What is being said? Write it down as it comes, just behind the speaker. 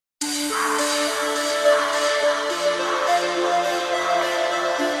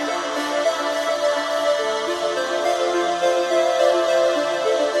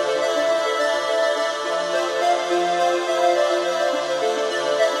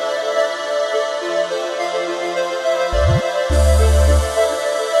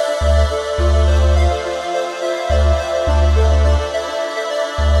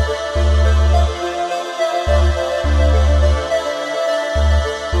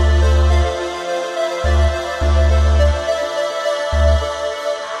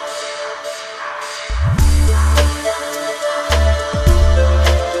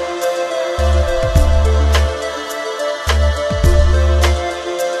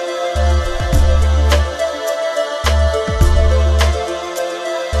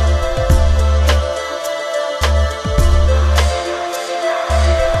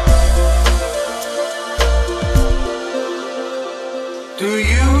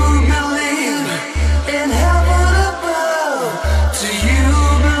believe in heaven above? Do you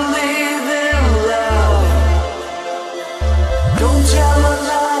believe in love? Don't tell a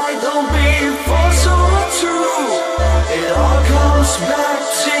lie, don't be false or true. It all comes back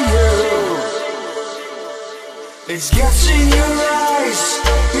to you. It's getting your eyes,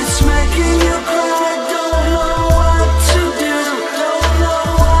 it's making you cry. Don't know what to do, don't know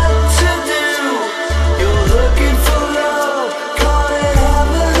what to do. You're looking for love, caught in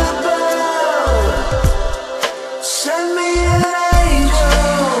heaven above. Send me an angel,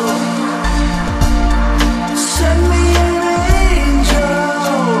 send me an angel,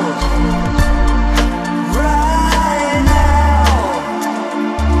 right now,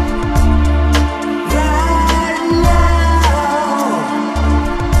 right now.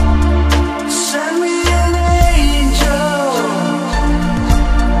 Send me an angel,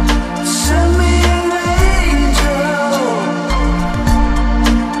 send me an angel,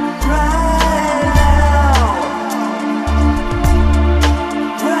 right now,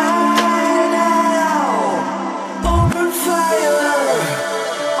 right now. Open fire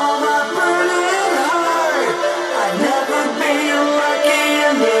on my burning heart. I'd never be lucky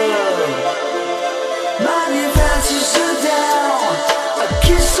enough. My defenses are down, a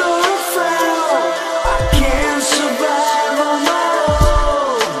kiss or a frown. I can't survive on my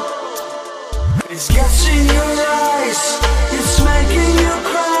own. It's getting your eyes, it's making you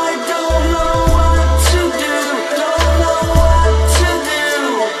cry. Don't know what to do, don't know what to do.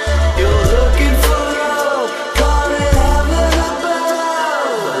 You're looking for love, caught in heaven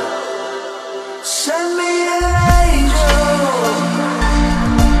above. Send me an angel,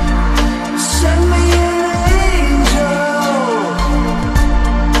 send me an angel,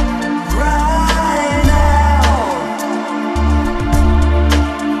 right now,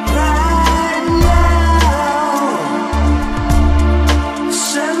 right now.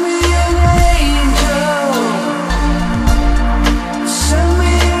 Send me an angel, send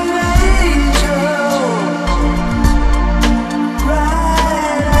me an angel,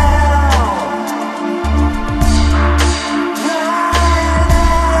 right now,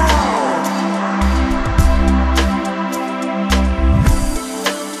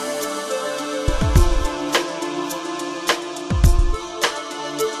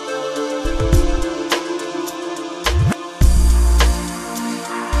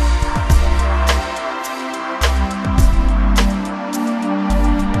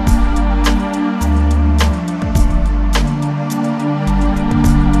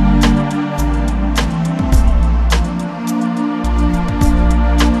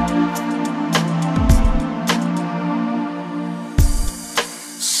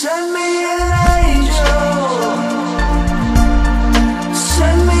 send me an angel,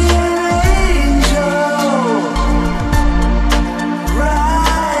 send me an angel,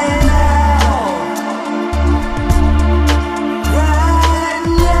 right now, right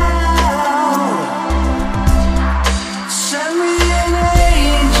now. Send me an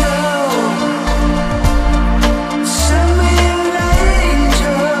angel, send me an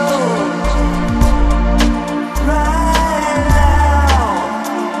angel, right now,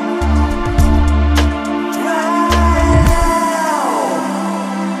 right now.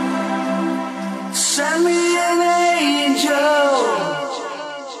 Send me an angel.